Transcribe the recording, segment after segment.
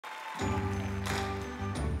Well,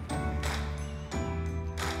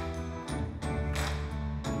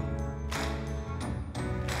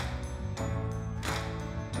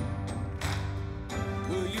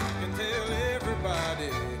 you can tell everybody.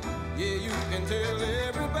 Yeah, you can tell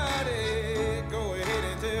everybody. Go ahead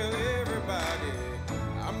and tell everybody.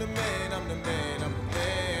 I'm the man, I'm the man, I'm the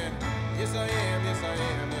man. Yes, I am, yes, I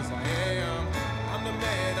am, yes, I am. I'm the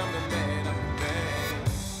man, I'm the man, I'm the man.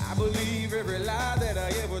 I believe every lie that I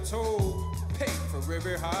ever told. Paid for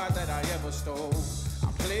every heart that I ever stole.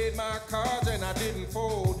 I played my cards and I didn't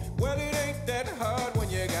fold. Well, it ain't that hard when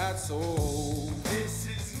you got sold. This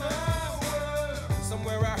is my world.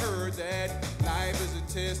 Somewhere I heard that life is a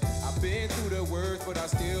test. I've been through the worst, but I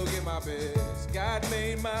still give my best. God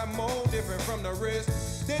made my mold different from the rest.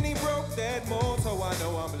 Then he broke that mold, so I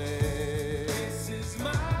know I'm blessed. This is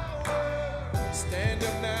my world. Stand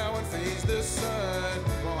up now and face the sun.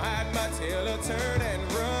 Won't hide my tail or turn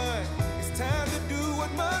and run. It's time to do what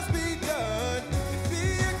must be done. To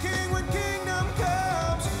be a king when kingdom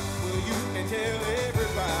comes. Well, you can tell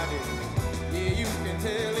everybody. Yeah, you can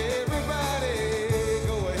tell everybody.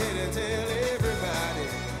 Go ahead and tell everybody.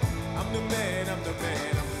 I'm the man, I'm the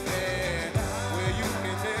man, I'm the man. Well, you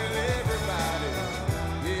can tell everybody.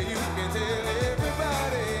 Yeah, you can tell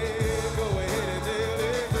everybody. Go ahead and tell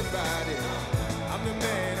everybody. I'm the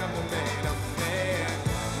man, I'm the man, I'm the man.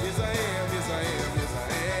 Yes, I am, yes, I am, yes, I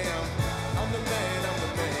am. I'm the man, I'm the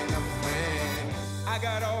man, I'm the man. I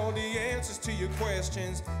got all the answers to your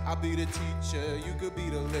questions. I'll be the teacher, you could be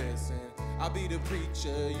the lesson. I'll be the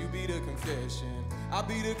preacher, you be the confession. I'll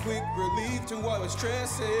be the quick relief to all the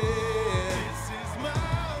stressing. This is my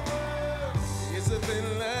world. It's a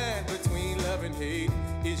thin line between love and hate.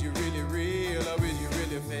 Is you really real or is you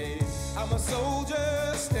really fake? I'm a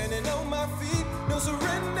soldier standing on my feet. No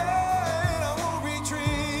surrender, and I won't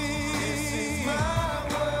retreat. This is my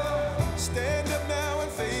world. Stand up now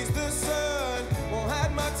and face the sun. Won't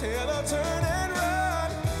hide my tail or turn